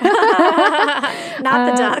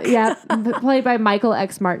the duck. Yeah, played by Michael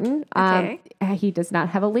X. Martin. Okay. He does not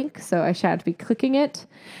have a link, so I shan't be clicking it.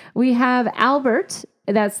 We have Albert.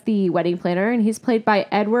 That's the wedding planner, and he's played by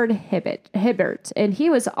Edward Hibbert, and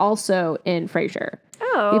he was also in Frasier.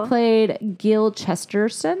 Oh. He played Gil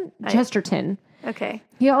Chesterton. Okay.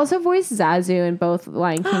 He also voiced Zazu in both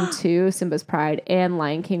Lion King 2, Simba's Pride, and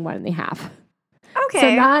Lion King 1 1/2. Okay.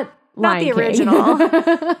 So not the King. original,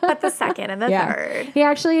 but the second and the third. He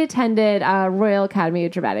actually attended Royal Academy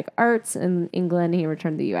of Dramatic Arts in England. He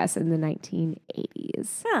returned to the U.S. in the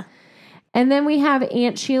 1980s. Huh. And then we have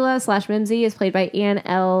Aunt Sheila / Mimsy is played by Ann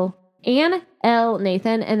L.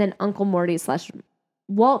 Nathan, and then Uncle Morty /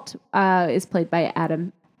 Walt is played by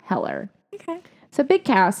Adam Heller. Okay. So big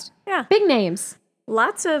cast. Yeah. Big names.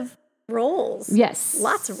 Lots of roles. Yes.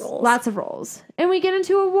 Lots of roles. Lots of roles. And we get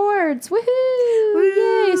into awards.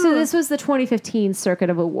 Woohoo! Yay! So this was the 2015 circuit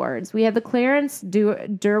of awards. We have the Clarence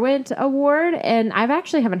Derwent Award, and I've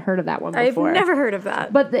actually haven't heard of that one before. I've never heard of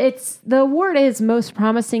that. But the award is Most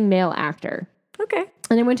Promising Male Actor. Okay.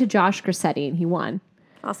 And it went to Josh Grassetti, and he won.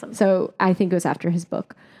 Awesome. So I think it was after his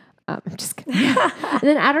book. I'm just kidding. And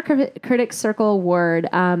then Outer Critics Circle Award,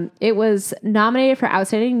 it was nominated for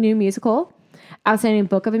Outstanding New Musical, Outstanding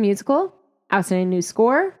Book of a Musical, Outstanding New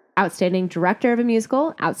Score, Outstanding Director of a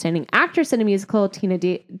Musical, Outstanding Actress in a Musical, Tina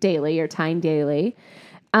Daly or Tyne Daly,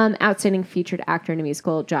 Outstanding Featured Actor in a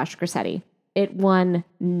Musical, Josh Grassetti. It won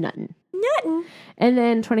none. And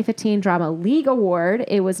then 2015 Drama League Award,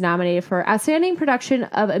 it was nominated for Outstanding Production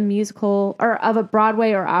of a Musical or of a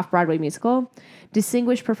Broadway or Off-Broadway Musical,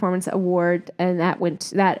 Distinguished Performance Award, and that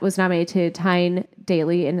was nominated to Tyne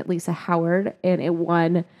Daly and Lisa Howard, and it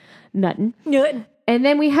won none. And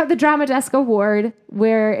then we have the Drama Desk Award,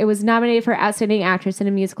 where it was nominated for Outstanding Actress in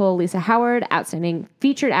a Musical, Lisa Howard, Outstanding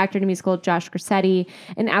Featured Actor in a Musical, Josh Grassetti,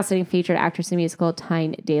 and Outstanding Featured Actress in a Musical,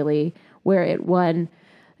 Tyne Daly, where it won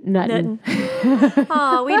Nuttin'.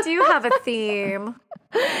 Oh, we do have a theme.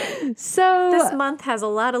 So This month has a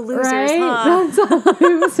lot of losers, right? huh? That's all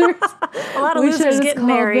losers. A lot of We should losers just getting call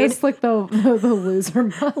married. this like the loser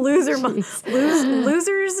month.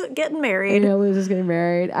 Losers getting married. Yeah, losers getting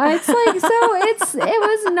married. It's like it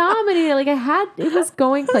was nominated. Like it was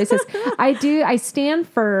going places. I stand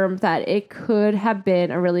firm that it could have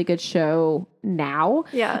been a really good show now.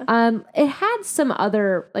 Yeah. It had some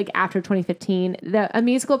other, like after 2015, the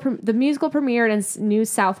musical premiered in New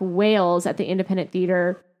South Wales at the Independent Theatre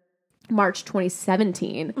March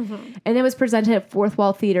 2017. And it was presented at Fourth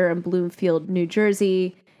Wall Theater in Bloomfield, New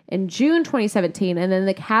Jersey in June 2017. And then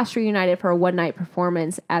the cast reunited for a one-night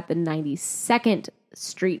performance at the 92nd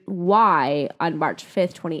Street Y on March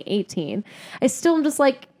 5th, 2018. I still am just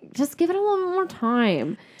like, just give it a little bit more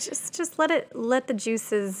time. Just let the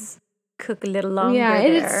juices cook a little longer. Yeah,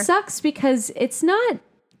 and there. it sucks because it's not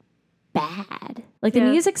bad. Like the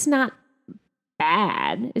music's not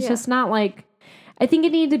bad. It's just not like, I think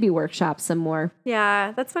it needed to be workshopped some more.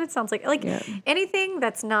 Yeah, that's what it sounds like. Like anything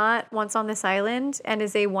that's not Once on This Island and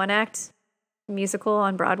is a one-act musical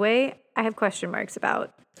on Broadway, I have question marks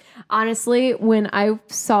about. Honestly, when I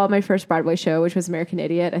saw my first Broadway show, which was American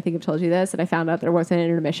Idiot, I think I've told you this, and I found out there wasn't an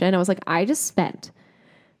intermission, I was like, I just spent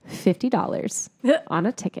 $50 on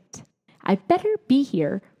a ticket. I better be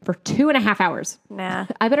here for 2.5 hours. Nah.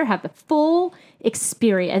 I better have the full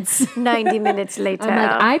experience. 90 minutes later. I'm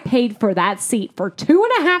like, I paid for that seat for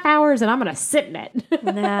 2.5 hours and I'm going to sit in it.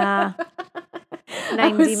 Nah. 90 I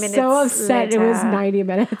was minutes so upset later. it was 90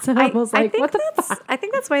 minutes. And I was like, what the fuck? I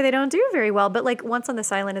think that's why they don't do very well. But like Once on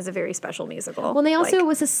This Island is a very special musical. Well, they also, like, it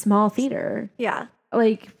was a small theater. yeah.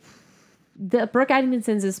 Like, the Brooke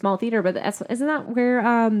Atkinson's is a small theater, but isn't that where,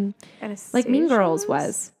 like Mean Girls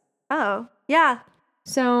was? Oh, yeah.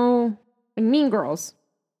 So, Mean Girls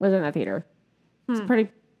was in that theater. It's pretty,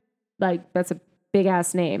 like, that's a big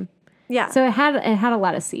ass name. Yeah. So it had a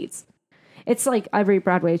lot of seats. It's like every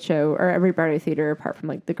Broadway show or every Broadway theater, apart from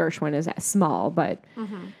like the Gershwin, is small, but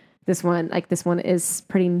this one is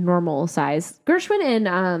pretty normal size. Gershwin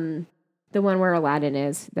and the one where Aladdin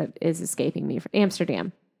is that is escaping me,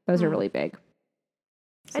 Amsterdam. Those are really big.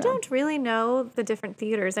 So. I don't really know the different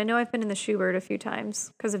theaters. I know I've been in the Schubert a few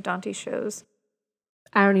times because of Dante's shows.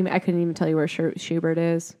 I couldn't even tell you where Schubert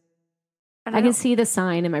is. And I can see the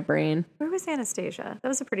sign in my brain. Where was Anastasia? That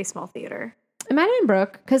was a pretty small theater. It might have been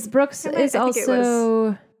Brooke, because Brooks is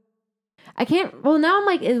also... I can't... Well, now I'm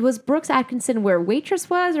like, was Brooks Atkinson where Waitress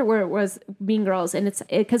was or where it was Mean Girls? And it's...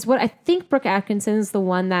 Because what I think Brooke Atkinson is the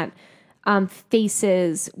one that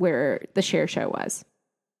faces where the Cher show was.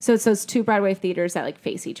 So it's those two Broadway theaters that like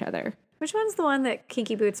face each other. Which one's the one that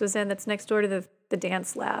Kinky Boots was in that's next door to the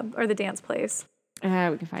dance lab or the dance place? We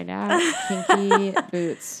can find out. Kinky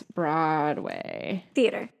Boots Broadway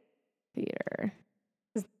Theater.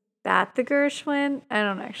 Is that the Gershwin? I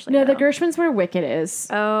don't actually know. No, the Gershwin's where Wicked is.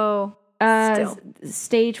 Oh, still.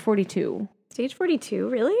 Stage 42. Stage 42,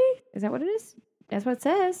 really? Is that what it is? That's what it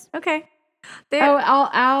says. Okay. Al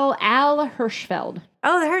Hirschfeld.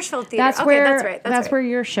 Oh, the Hirschfeld Theater. That's okay, where that's right. That's right. where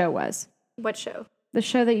your show was. What show? The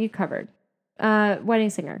show that you covered. Wedding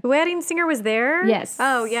Singer. The Wedding Singer was there? Yes.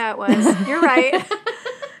 Oh, yeah, it was. You're right.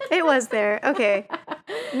 It was there. Okay.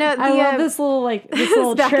 No, I love this little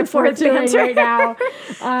back trip and forth we're doing banter. right now.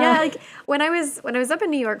 Yeah, like when I was up in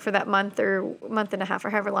New York for that month and a half or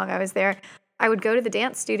however long I was there, I would go to the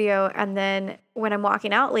dance studio, and then when I'm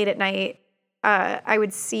walking out late at night, I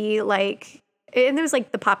would see like, and there was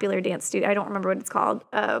like the popular dance studio. I don't remember what it's called.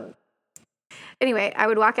 Anyway, I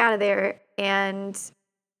would walk out of there and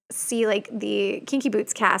see like the Kinky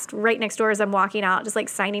Boots cast right next door as I'm walking out, just like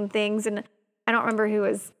signing things. And I don't remember who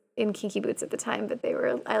was in Kinky Boots at the time, but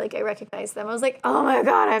I recognized them. I was like, oh my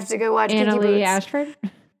God, I have to go watch Kinky Boots. Annalee Ashford?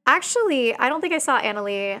 Actually, I don't think I saw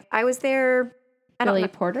Annalee. I was there. Billy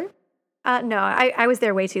Porter? No, I was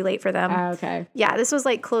there way too late for them. Okay. Yeah, this was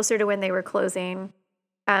like closer to when they were closing.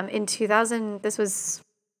 In 2000, this was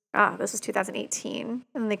 2018,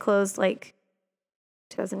 and they closed like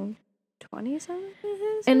 2020 something.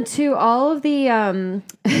 And to all of the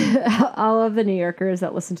all of the New Yorkers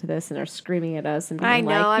that listen to this and are screaming at us and being I know,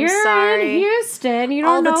 like, I'm "You're sorry. in Houston, you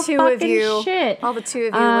don't All the know two fucking of you, shit." all the two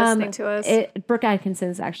of you listening to us. Brooke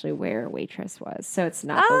Atkinson's actually where Waitress was, so it's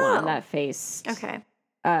not the one that faced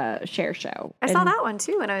Cher show. I saw that one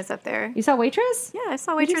too when I was up there. You saw Waitress? Yeah, I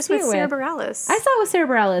saw Waitress with Sarah Bareilles. I saw it with Sarah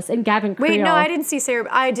Bareilles and Gavin Creel. Wait, no, I didn't see Sarah.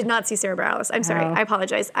 I did not see Sarah Bareilles. I'm sorry. Oh. I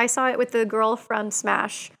apologize. I saw it with the girl from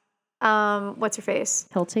Smash. What's her face?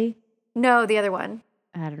 Hilty? No, the other one.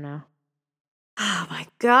 I don't know. Oh my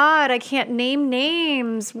God, I can't name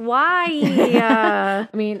names. Why? I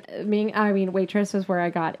mean, Waitress was where I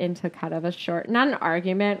got into kind of a not an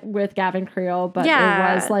argument with Gavin Creel, but it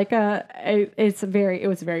was like it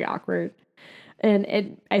was very awkward.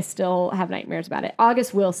 And I still have nightmares about it.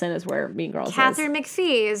 August Wilson is where Mean Girls Catherine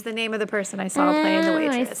McPhee is the name of the person I saw playing the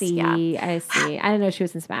Waitress. I see. Yeah. I see. I didn't know she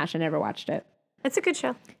was in Smash. I never watched it. It's a good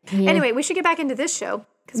show. Yeah. Anyway, we should get back into this show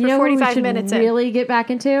because You we're know who 45 we should minutes really get back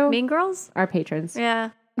into? in. Mean Girls? Our patrons. Yeah.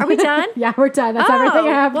 Are we done? Yeah, we're done. That's everything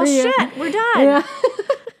I have for you. Well, shit, we're done. Yeah.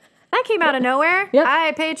 That came out of nowhere. Yep.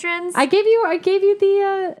 Hi, patrons. I gave you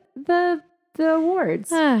the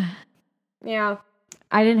awards. Yeah.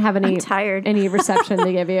 I didn't have I'm tired. any reception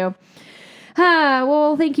to give you.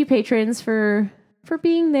 Well, thank you, patrons, for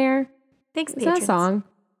being there. Thanks, Is patrons. that a song?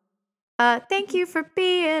 Thank you for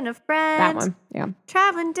being a friend. That one. Yeah.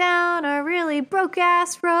 Traveling down a really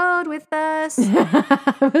broke-ass road with us.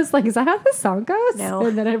 I was like, is that how the song goes? No.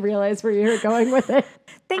 And then I realized where you were going with it.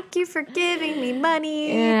 Thank you for giving me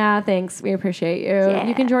money. Yeah, thanks. We appreciate you. Yeah.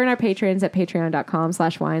 You can join our patrons at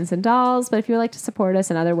patreon.com/winesanddolls. But if you would like to support us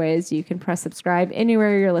in other ways, you can press subscribe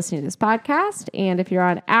anywhere you're listening to this podcast. And if you're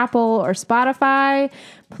on Apple or Spotify,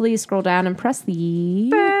 please scroll down and press the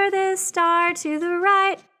Furthest star to the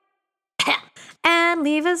right. And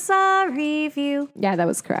leave us a review. Yeah, that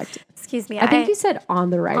was correct. Excuse me. I think you said on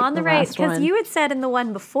the right. on the right, last because one. you had said in the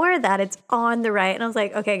one before that it's on the right, and I was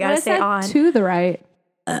like, okay, gotta I say said on. to the right.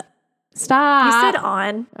 Stop. You said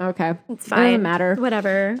on. Okay. It's fine. It doesn't matter.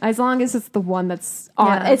 Whatever. As long as it's the one that's on.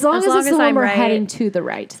 Yeah. As long as it's the one I'm we're right. heading to the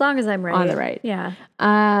right. As long as I'm right. On the right. Yeah.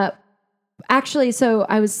 Actually, so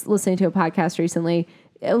I was listening to a podcast recently.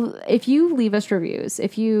 If you leave us reviews,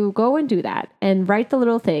 if you go and do that and write the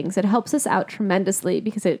little things, it helps us out tremendously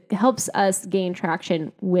because it helps us gain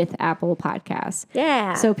traction with Apple Podcasts.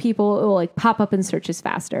 Yeah. So people will like pop up in searches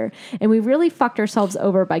faster. And we really fucked ourselves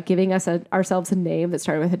over by giving us ourselves a name that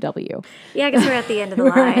started with a W. Yeah, I guess we're at the end of the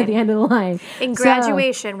We're line. at the end of the line. In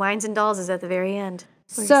graduation, Wines and Dolls is at the very end.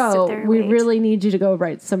 Where you sit So there and we wait. really need you to go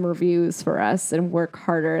write some reviews for us and work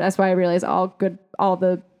harder. That's why I realized all the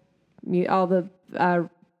podcasts,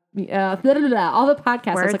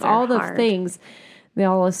 Words like are all the hard. things, they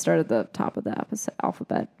all start at the top of the episode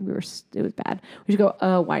alphabet. It was bad. We should go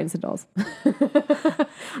Wines and Dolls.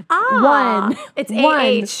 Ah, it's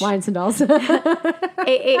A-H. Wines and Dolls.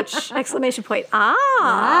 A-H, exclamation point.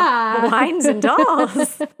 Ah, Wines and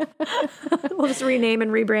Dolls. We'll just rename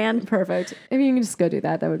and rebrand. Perfect. If you can just go do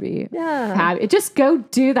that, that would be Yeah. just go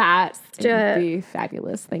do that. do It it. would be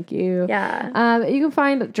fabulous. Thank you. Yeah. You can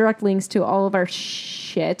find direct links to all of our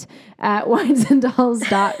shit at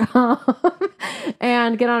winesanddolls.com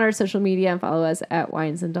and get on our social media and follow us at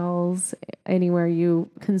Wines and Dolls anywhere you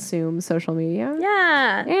consume social media.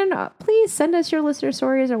 Yeah. And please send us your listener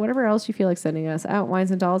stories or whatever else you feel like sending us at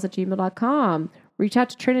winesanddolls@gmail.com. Reach out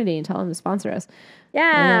to Trinity and tell them to sponsor us. And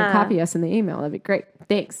Yeah. then copy us in the email. That'd be great.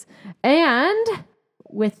 Thanks. And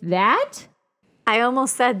with that, I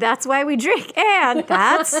almost said that's why we drink, and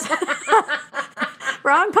that's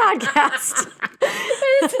wrong podcast.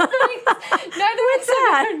 neither What's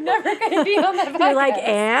that? are never going to be on that podcast. You're like,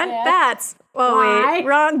 and that's Why? wait,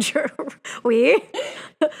 wrong. We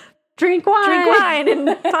Drink wine. drink wine and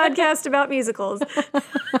podcast about musicals.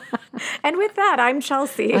 And with that, I'm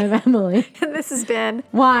Chelsea, I'm Emily. and this has been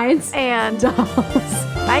Wines and Dolls.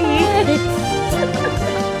 bye.